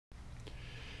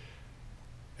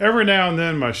Every now and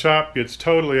then my shop gets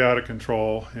totally out of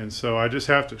control, and so I just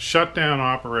have to shut down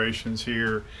operations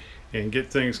here and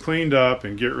get things cleaned up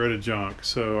and get rid of junk.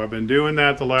 So I've been doing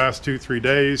that the last 2-3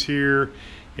 days here,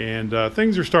 and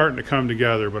things are starting to come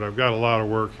together, but I've got a lot of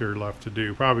work here left to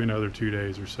do, probably another 2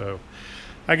 days or so.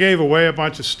 I gave away a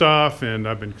bunch of stuff, and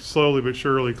I've been slowly but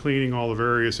surely cleaning all the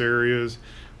various areas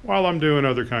while I'm doing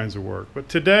other kinds of work. But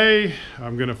today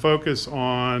I'm going to focus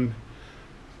on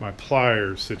my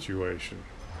pliers situation.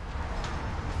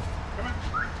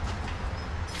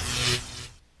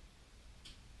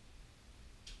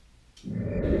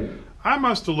 I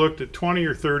must have looked at 20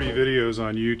 or 30 videos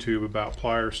on YouTube about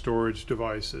plier storage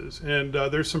devices, and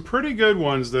there's some pretty good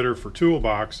ones that are for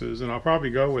toolboxes, and I'll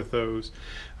probably go with those.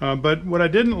 But what I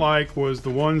didn't like was the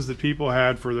ones that people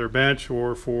had for their bench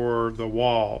or for the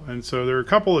wall. And so there are a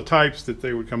couple of types that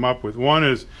they would come up with. One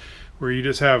is where you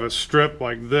just have a strip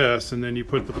like this, and then you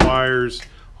put the pliers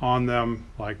on them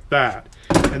like that.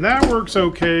 And that works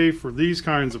okay for these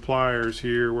kinds of pliers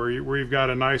here where you've got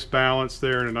a nice balance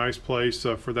there and a nice place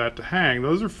for that to hang.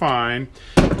 Those are fine,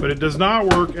 but it does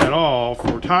not work at all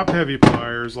for top heavy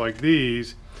pliers like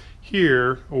these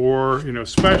here, or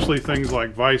especially things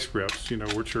like vice grips,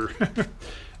 which are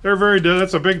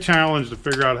that's a big challenge to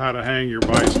figure out how to hang your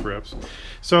vice grips.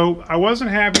 So I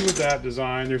wasn't happy with that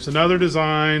design. There's another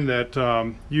design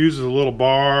that uses a little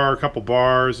bar, a couple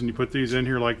bars, and you put these in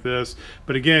here like this.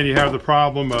 But again, you have the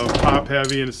problem of top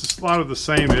heavy, and it's just a lot of the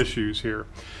same issues here.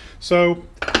 So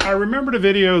I remembered a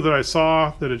video that I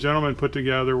saw that a gentleman put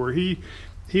together where he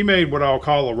made what I'll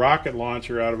call a rocket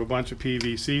launcher out of a bunch of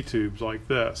PVC tubes like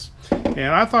this.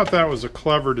 And I thought that was a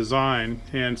clever design.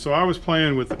 And so I was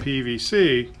playing with the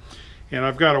PVC, and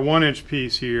I've got a 1-inch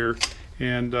piece here.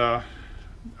 And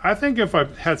I think if I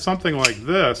had something like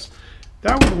this,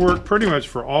 that would work pretty much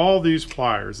for all these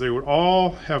pliers. They would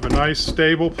all have a nice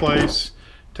stable place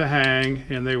to hang,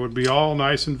 and they would be all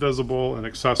nice and visible and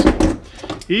accessible.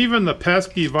 Even the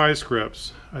pesky vice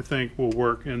grips, I think, will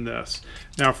work in this.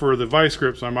 Now for the vice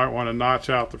grips, I might want to notch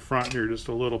out the front here just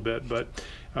a little bit, but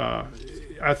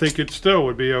I think it still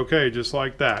would be okay just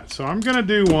like that. So I'm going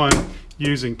to do one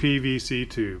using PVC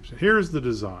tubes. Here's the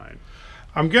design.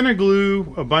 I'm going to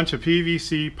glue a bunch of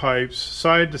PVC pipes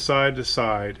side to side to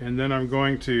side, and then I'm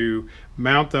going to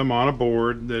mount them on a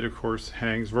board that of course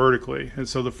hangs vertically. And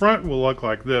so the front will look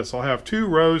like this. I'll have 2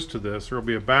 rows to this. There will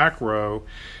be a back row.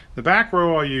 The back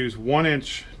row I'll use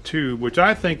 1-inch tube, which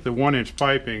I think the 1-inch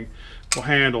piping will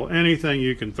handle anything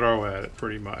you can throw at it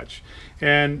pretty much.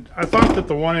 And I thought that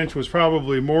the 1-inch was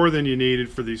probably more than you needed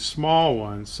for these small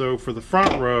ones. So for the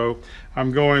front row,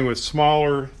 I'm going with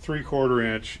smaller 3/4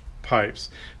 inch pipes.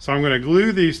 So I'm going to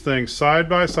glue these things side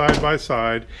by side by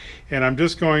side, and I'm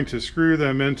just going to screw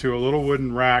them into a little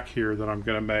wooden rack here that I'm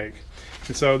going to make.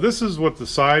 And so this is what the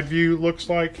side view looks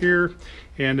like here.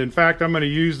 And in fact, I'm going to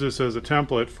use this as a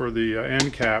template for the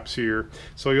end caps here.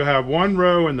 So you'll have 1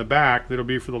 row in the back that'll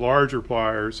be for the larger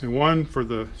pliers, and 1 for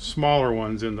the smaller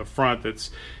ones in the front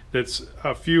that's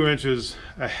a few inches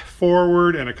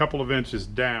forward and a couple of inches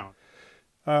down.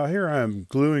 Here I'm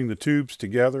gluing the tubes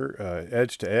together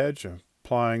edge to edge,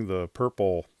 applying the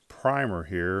purple primer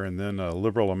here, and then a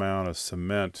liberal amount of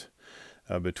cement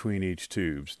between each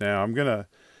tubes. Now I'm going to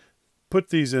put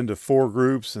these into 4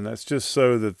 groups, and that's just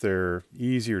so that they're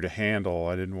easier to handle.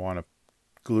 I didn't want to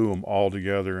glue them all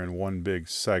together in one big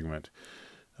segment.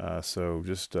 So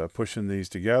just pushing these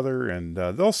together, and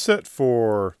they'll sit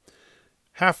for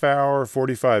half hour,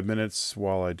 45 minutes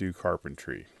while I do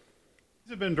carpentry.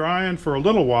 These have been drying for a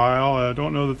little while. I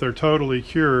don't know that they're totally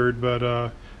cured,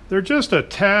 but they're just a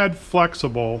tad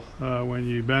flexible when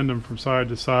you bend them from side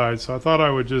to side. So I thought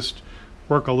I would just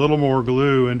work a little more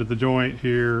glue into the joint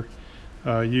here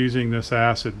using this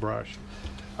acid brush.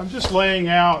 I'm just laying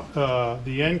out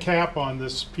the end cap on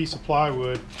this piece of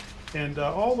plywood, and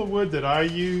all the wood that I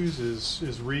use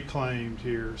is reclaimed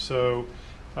here. So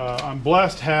I'm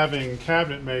blessed having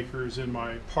cabinet makers in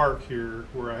my park here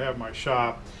where I have my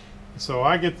shop. So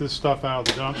I get this stuff out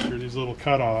of the dumpster, these little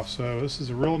cutoffs. So this is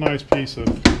a real nice piece of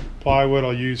plywood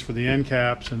I'll use for the end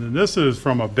caps. And then this is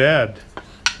from a bed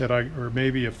that or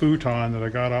maybe a futon that I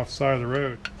got off the side of the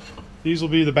road. These will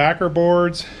be the backer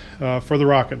boards for the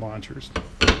rocket launchers.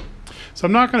 So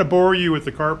I'm not going to bore you with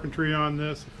the carpentry on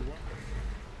this.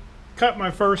 Cut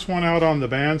my first one out on the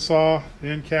bandsaw, the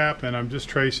end cap, and I'm just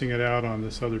tracing it out on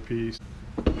this other piece.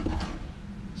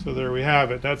 So there we have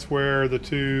it. That's where the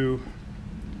 2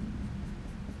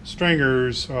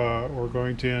 stringers are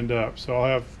going to end up. So I'll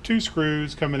have 2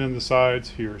 screws coming in the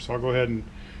sides here. So I'll go ahead and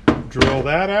drill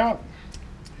that out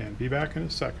and be back in a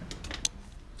second.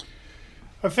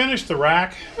 I finished the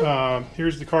rack.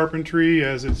 Here's the carpentry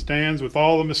as it stands with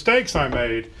all the mistakes I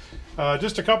made.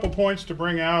 Just a couple points to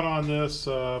bring out on this.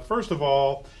 First of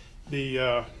all,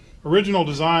 the original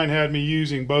design had me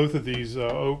using both of these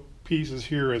oak pieces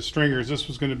here as stringers. This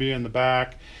was going to be in the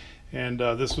back, and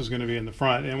this was going to be in the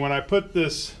front. And when I put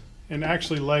this and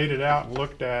actually laid it out and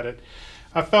looked at it,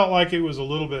 I felt like it was a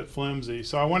little bit flimsy.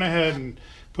 So I went ahead and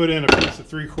put in a piece of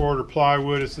 3/4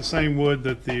 plywood. It's the same wood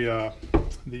that the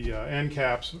end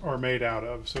caps are made out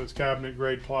of, so it's cabinet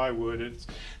grade plywood. I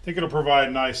think it'll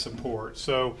provide nice support.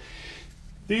 So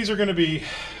these are going to be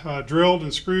drilled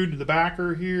and screwed to the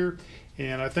backer here,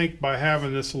 and I think by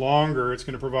having this longer, it's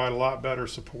going to provide a lot better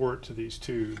support to these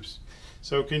tubes.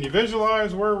 So can you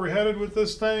visualize where we're headed with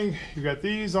this thing? You've got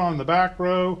these on the back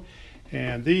row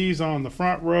and these on the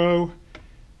front row.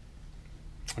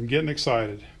 I'm getting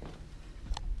excited.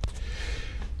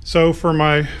 So for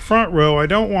my front row, I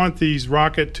don't want these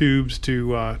rocket tubes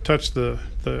to touch the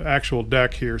actual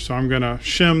deck here, so I'm going to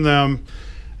shim them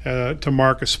to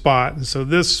mark a spot. And so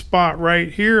this spot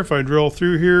right here, if I drill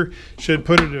through here, should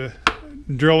put it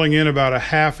drilling in about a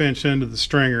 1/2 inch into the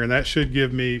stringer, and that should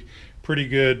give me pretty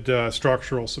good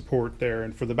structural support there.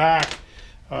 And for the back,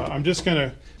 I'm just going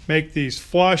to make these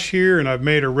flush here, and I've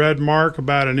made a red mark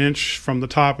about 1 inch from the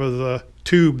top of the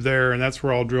tube there, and that's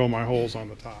where I'll drill my holes on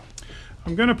the top.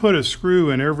 I'm going to put a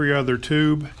screw in every other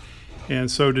tube, and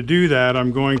so to do that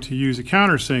I'm going to use a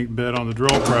countersink bit on the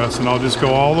drill press, and I'll just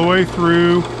go all the way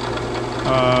through,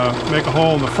 make a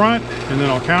hole in the front, and then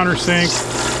I'll countersink,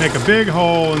 make a big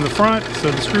hole in the front so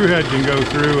the screw head can go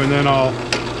through, and then I'll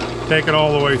take it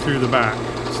all the way through the back.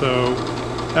 So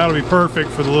that'll be perfect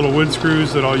for the little wood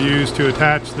screws that I'll use to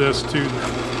attach this to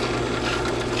the...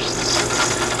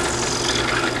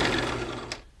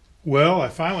 Well, I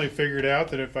finally figured out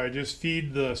that if I just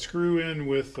feed the screw in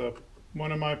with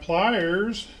one of my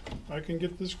pliers, I can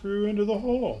get the screw into the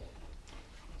hole.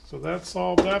 So that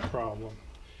solved that problem.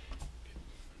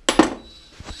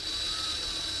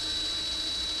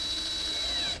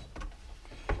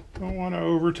 Don't want to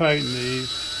over tighten these.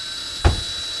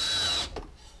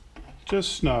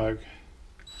 Just snug.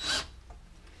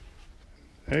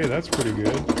 Hey, that's pretty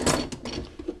good.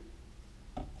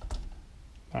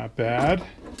 Not bad.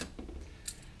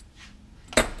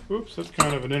 Oops, that's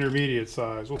kind of an intermediate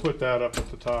size. We'll put that up at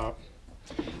the top.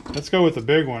 Let's go with the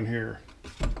big one here.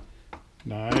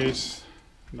 Nice.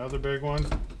 Another big one.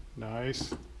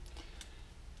 Nice.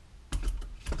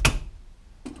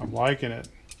 I'm liking it.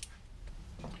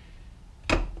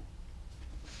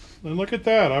 And look at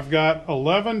that. I've got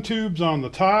 11 tubes on the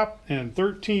top and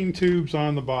 13 tubes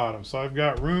on the bottom. So I've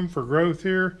got room for growth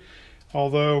here,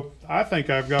 although I think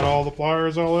I've got all the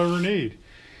pliers I'll ever need.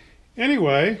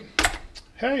 Anyway,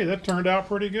 hey, that turned out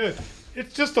pretty good.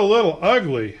 It's just a little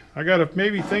ugly. I got to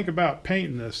maybe think about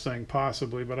painting this thing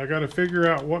possibly, but I got to figure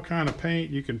out what kind of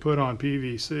paint you can put on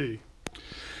PVC.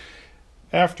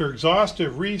 After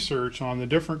exhaustive research on the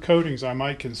different coatings I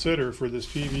might consider for this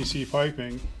PVC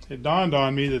piping, it dawned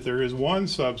on me that there is one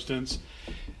substance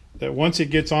that once it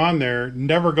gets on there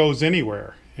never goes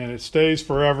anywhere, and it stays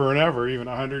forever and ever, even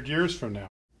 100 years from now.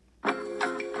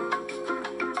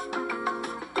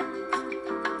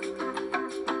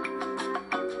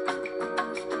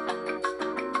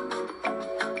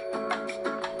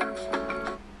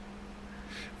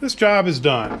 This job is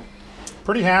done.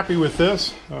 Pretty happy with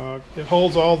this. It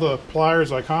holds all the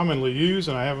pliers I commonly use,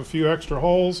 and I have a few extra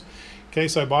holes in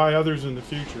case I buy others in the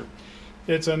future.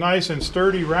 It's a nice and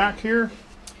sturdy rack here.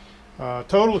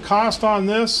 Total cost on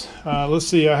this, let's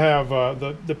see, I have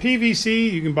the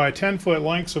PVC. You can buy 10-foot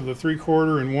lengths of the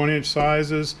 3/4 and 1 inch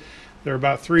sizes. They're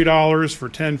about $3 for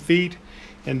 10 feet.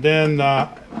 And then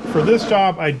for this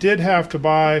job, I did have to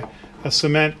buy a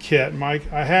cement kit.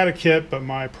 I had a kit, but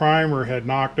my primer had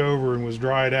knocked over and was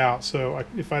dried out. So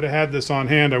if I'd have had this on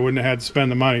hand, I wouldn't have had to spend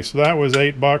the money. So that was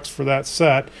 $8 for that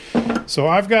set. So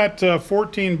I've got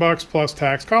 $14 plus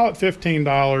tax. Call it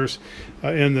 $15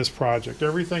 in this project.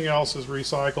 Everything else is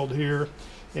recycled here.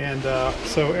 And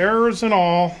so errors and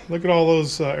all, look at all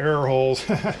those error holes.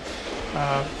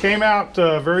 Came out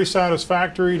very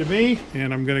satisfactory to me,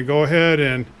 and I'm going to go ahead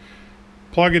and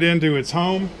plug it into its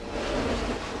home.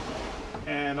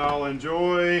 And I'll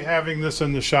enjoy having this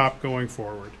in the shop going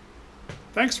forward.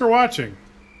 Thanks for watching.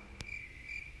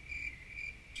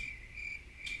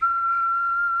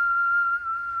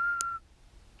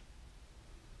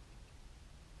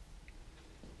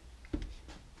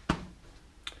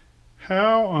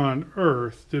 How on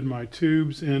earth did my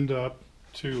tubes end up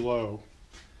too low?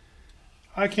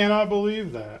 I cannot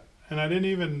believe that. And I didn't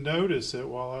even notice it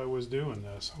while I was doing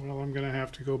this. Well, I'm going to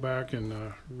have to go back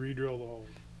and re-drill the hole.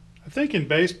 I think in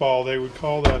baseball they would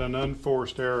call that an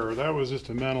unforced error. That was just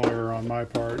a mental error on my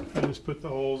part. I just put the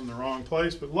holes in the wrong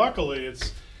place, but luckily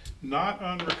it's not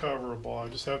unrecoverable. I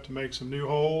just have to make some new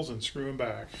holes and screw them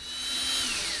back.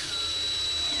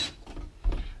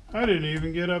 I didn't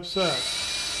even get upset.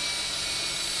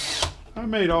 I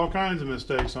made all kinds of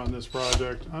mistakes on this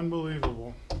project.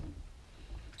 Unbelievable.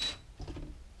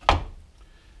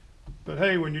 But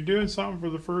hey, when you're doing something for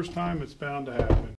the first time, it's bound to happen.